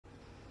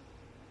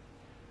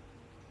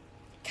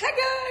Hi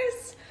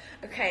guys!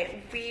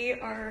 Okay, we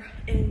are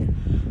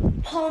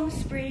in Palm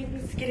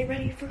Springs getting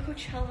ready for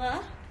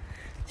Coachella.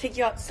 Take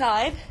you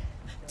outside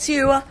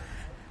to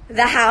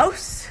the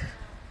house.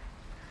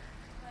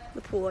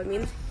 The pool, I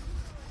mean. Here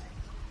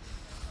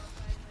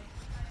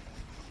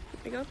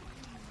we go.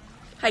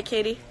 Hi,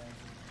 Katie.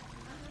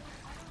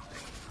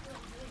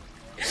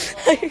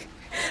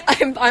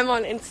 I'm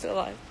on Insta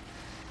Live.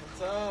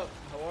 What's up?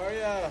 How are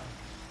ya?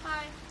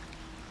 Hi.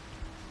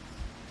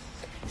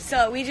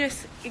 So we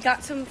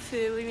got some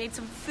food. We made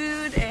some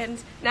food,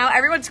 and now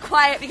everyone's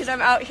quiet because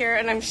I'm out here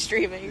and I'm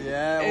streaming.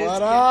 Yeah,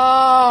 what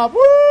up?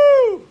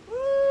 Woo!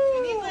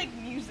 We need like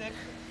music.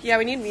 Yeah,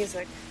 we need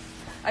music.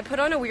 I put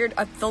on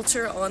a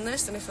filter on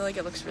this, and I feel like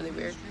it looks really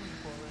weird.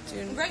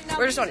 Dude, right now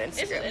we're just on It's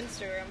Instagram. on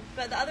Instagram,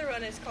 but the other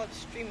one is called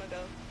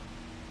Streamago.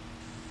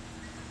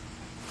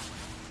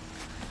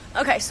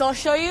 Okay, so I'll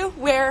show you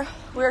where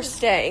we're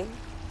staying.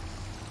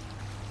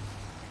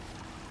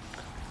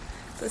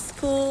 This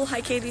pool.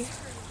 Hi, Katie.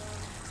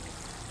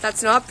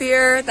 That's not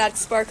beer.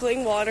 That's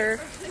sparkling water.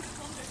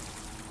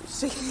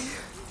 Someone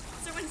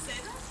say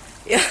that?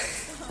 Yeah.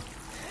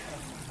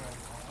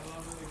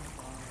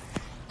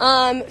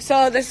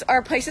 So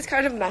our place is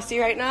kind of messy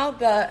right now,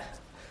 but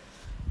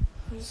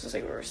this is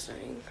like where we're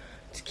staying.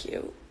 It's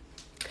cute.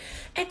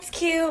 It's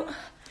cute.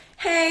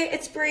 Hey,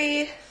 it's Bree.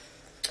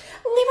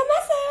 Leave a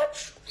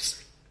message.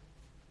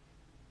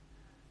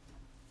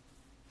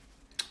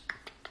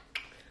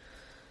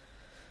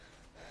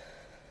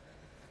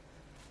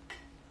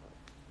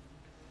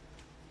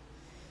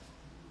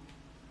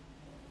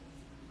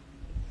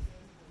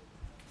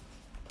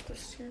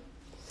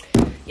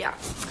 Yeah.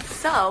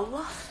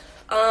 So,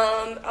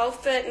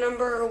 outfit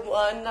number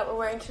 1 that we're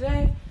wearing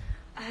today,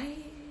 I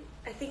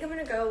think I'm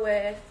gonna go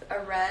with a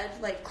red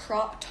like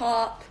crop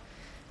top,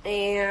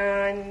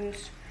 and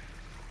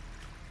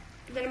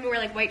then I'm gonna wear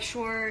like white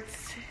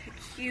shorts,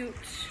 a cute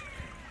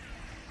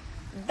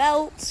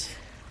belt,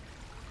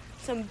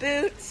 some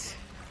boots.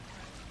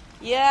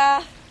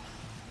 Yeah.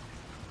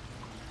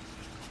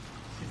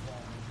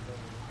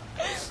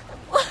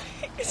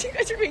 Because you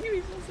guys are making me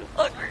feel so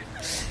awkward.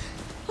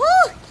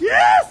 Oh,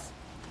 yes!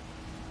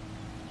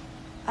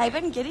 I've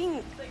been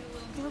getting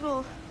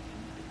little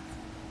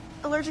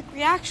allergic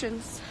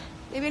reactions.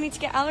 Maybe I need to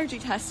get allergy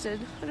tested.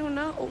 I don't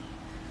know.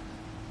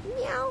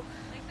 Meow.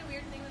 Like the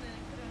weird thing when they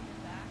put it on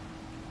your back.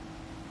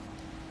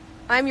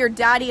 I'm your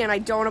daddy and I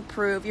don't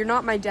approve. You're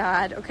not my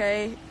dad,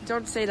 okay?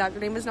 Don't say that.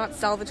 Your name is not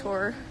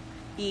Salvatore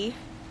E.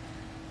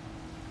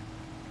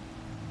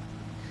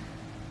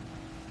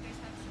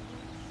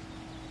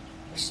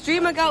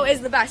 Streamago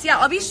is the best. Yeah,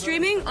 I'll be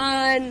streaming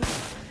on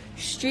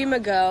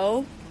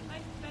Streamago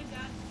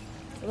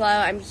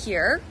while I'm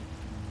here.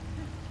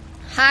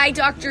 Hi,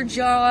 Dr.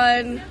 John.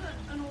 I have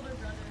an older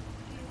brother.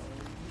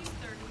 He's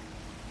 30.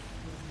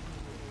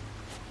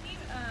 He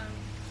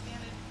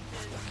managed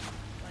his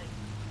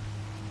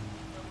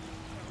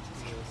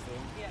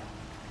yeah.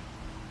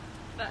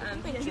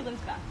 But he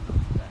lives back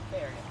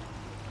there.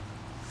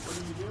 What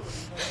do you do?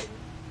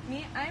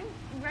 Me,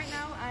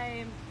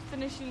 I'm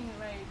finishing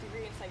my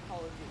degree in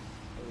psychology.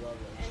 I love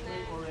it. And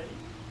then, already?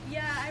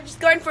 yeah, She's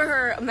going for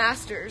her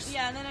master's.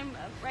 yeah, and then I'm.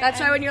 That's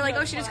why I'm when you're like,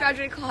 gonna oh, she just apply-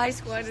 graduated high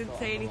school, I didn't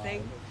say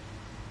anything.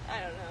 I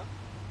don't know.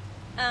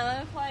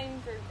 I'm applying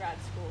for grad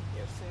school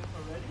here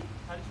soon. Already?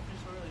 How did you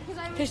finish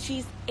early? Because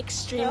she's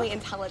extremely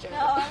intelligent. No,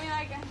 I mean,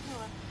 like,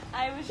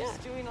 I was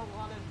just doing a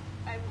lot of.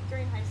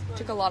 During high school.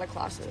 Took a lot of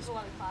classes. Took a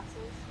lot of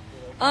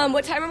classes.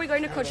 What time are we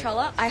going to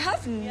Coachella? I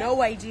have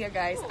no idea,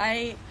 guys.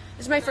 This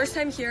is my first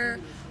time here.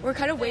 We're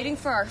kind of waiting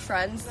for our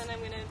friends Then I'm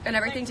gonna. and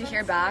everything to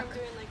hear back.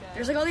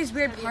 There's like all these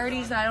weird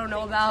parties that I don't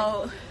know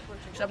about,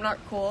 because I'm not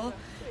cool.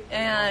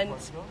 And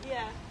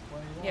Yeah,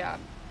 yeah,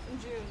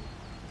 in June.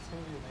 It's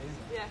gonna be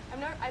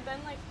amazing. Yeah, I've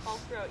been like all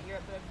throughout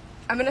Europe, but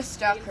I'm gonna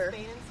stalk I've her. been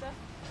in Spain and stuff.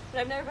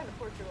 But I've never been to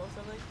Portugal,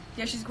 so I'm like.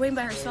 Yeah, she's going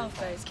by herself,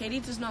 guys. Katie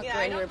does not Yeah, go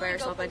I anywhere don't by really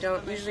go herself. I places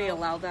don't by usually myself.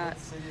 allow that. What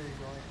city are you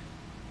going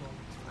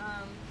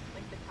to?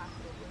 Like the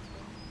capital of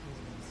Lisbon.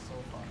 It's so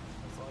fun.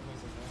 As long as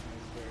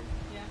it's very.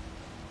 Yeah.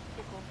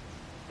 Okay, cool.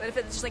 What if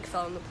it just like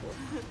fell in the pool?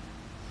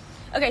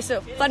 Okay,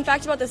 so fun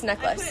fact about this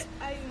necklace.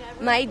 I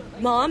never My put,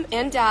 like, mom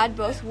and dad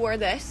both wore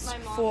this my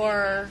mom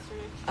for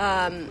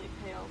really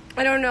pale.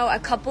 I don't know, a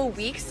couple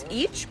weeks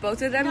each.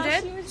 Both of them No, she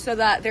did, was- so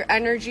that their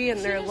energy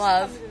and their just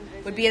love comes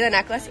in would be in the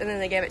necklace, and then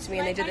they gave it to me,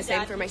 and they did My the same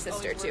dad for my was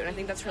sister always too, and I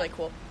think that's really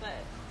cool. But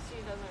she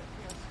doesn't,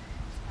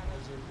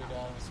 Those are good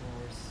atoms and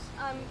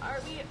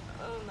worse. we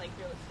own like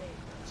real estate.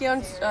 He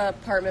owns there.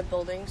 apartment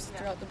buildings Yeah.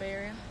 throughout the Bay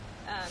Area.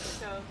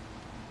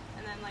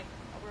 And then like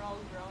we're all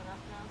grown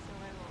up now, so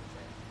my mom's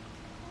like,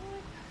 oh,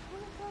 I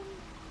wanna come.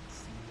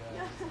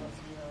 Yeah. It's not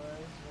to be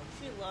alright.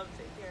 She loves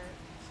it here.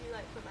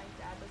 But my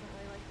dad doesn't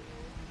really like it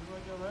here.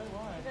 You're like, alright,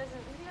 why? He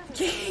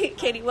doesn't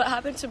Katie, what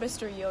happened to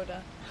Mr.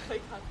 Yoda?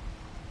 like,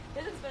 he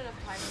doesn't spend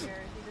enough time here.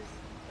 He just,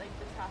 like,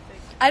 the traffic.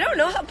 I don't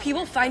know how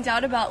people find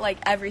out about like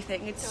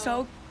everything. It's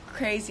so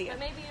crazy. But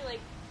maybe, like,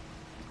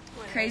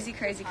 when Crazy, I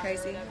crazy, retire or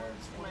crazy. whatever,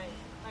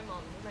 my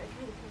mom might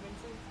try to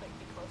convince him to, like,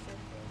 be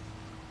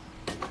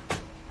closer.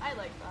 I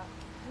like that.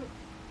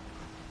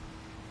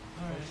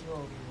 Alright, sure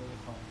will be really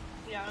fun.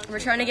 Yeah. We're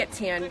trying to get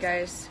tan,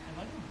 guys. Am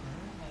I gonna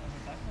burn my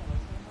back? My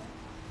legs gonna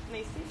burn?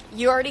 Macy?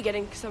 You're already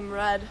getting some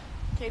red.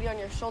 Katie, on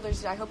your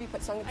shoulders. I hope you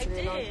put sunscreen I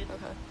did. on. Okay.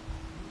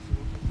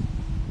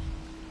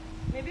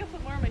 Maybe I'll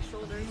put more on my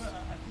shoulders. I think 10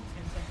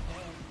 seconds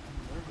down.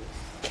 I'm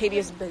nervous. Katie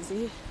is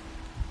busy.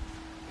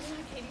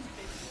 Katie's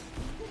busy.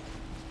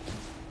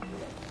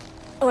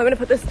 Oh, I'm gonna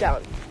put this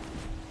down.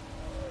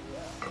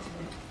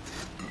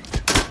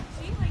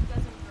 She like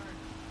doesn't burn.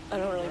 I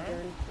don't really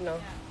burn. No.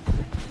 Yeah.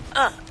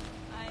 Ah.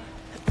 I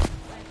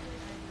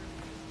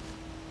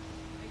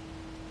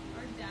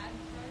our dad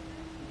started,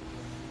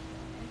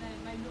 and then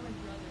my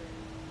brother,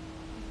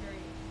 he's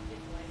very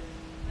lighter.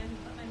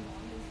 But my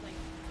mom is like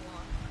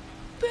blonde.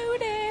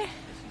 Booty.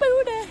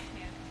 Booty. Tan,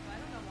 so I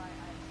don't know why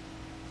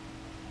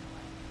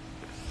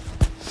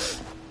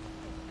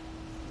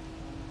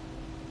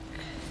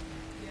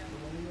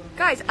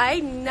Guys, I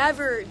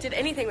never did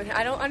anything with him.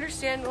 I don't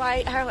understand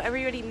how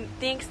everybody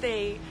thinks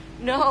they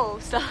know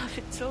stuff.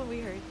 It's so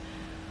weird.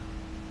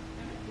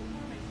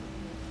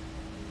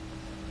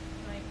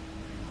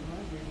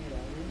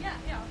 Yeah.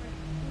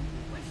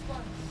 Which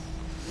one?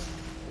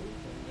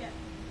 Yeah.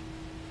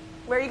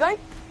 Where are you going?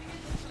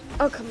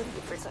 Oh, come with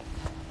me for a sec.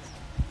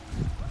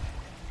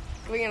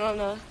 Going on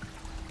a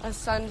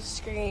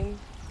sunscreen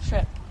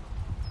trip.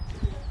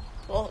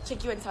 We'll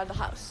take you inside the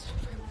house.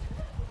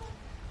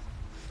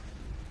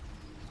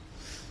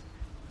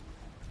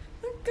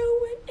 We're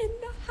going in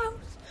the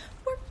house.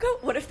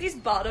 What if these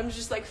bottoms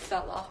just like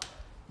fell off?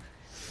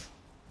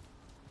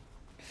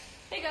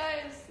 Hey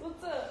guys,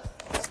 what's up?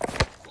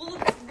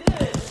 Looks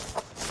good.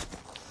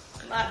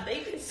 My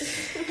babies.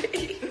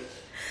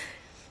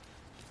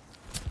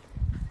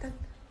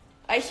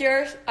 I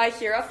hear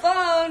a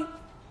phone.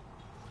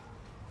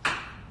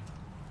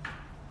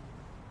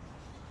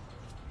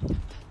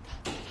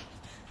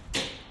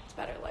 It's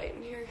better light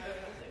in here.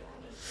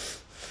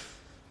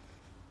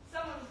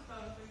 Someone's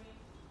phone for me.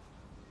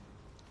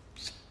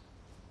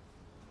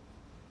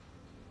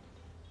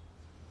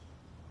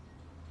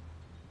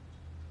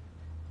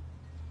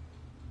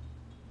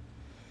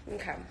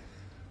 Okay.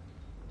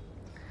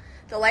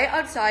 The light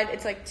outside,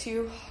 it's like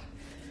too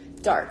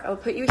dark. I'll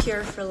put you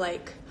here for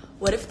like,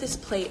 what if this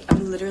plate,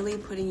 I'm literally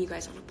putting you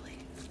guys on a plate.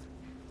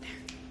 There.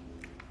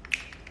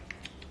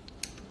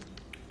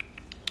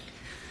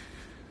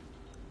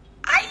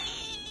 Aye!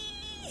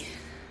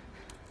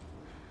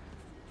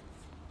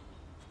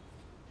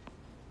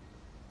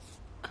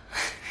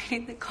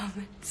 Reading the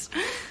comments.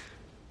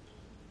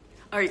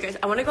 Alright guys,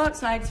 I want to go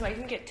outside so I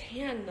can get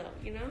tan though,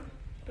 you know?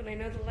 But I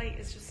know the light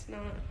is just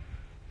not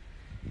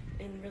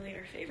in really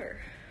our favor.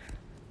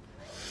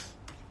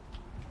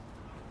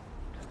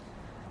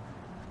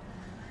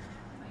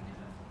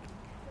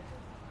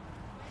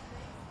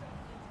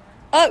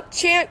 Oh,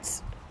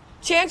 Chance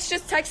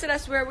just texted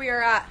us where we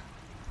are at.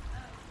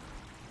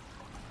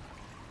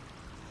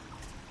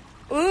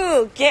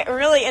 Ooh, get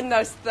really in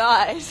those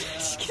thighs.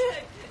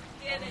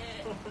 Get it.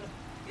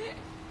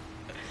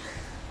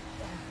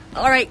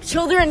 All right,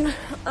 children,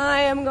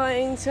 I am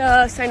going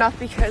to sign off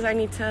because I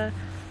need to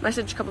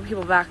message a couple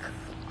people back.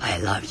 I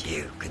love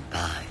you.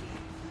 Goodbye.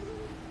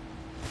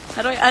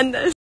 How do I end this?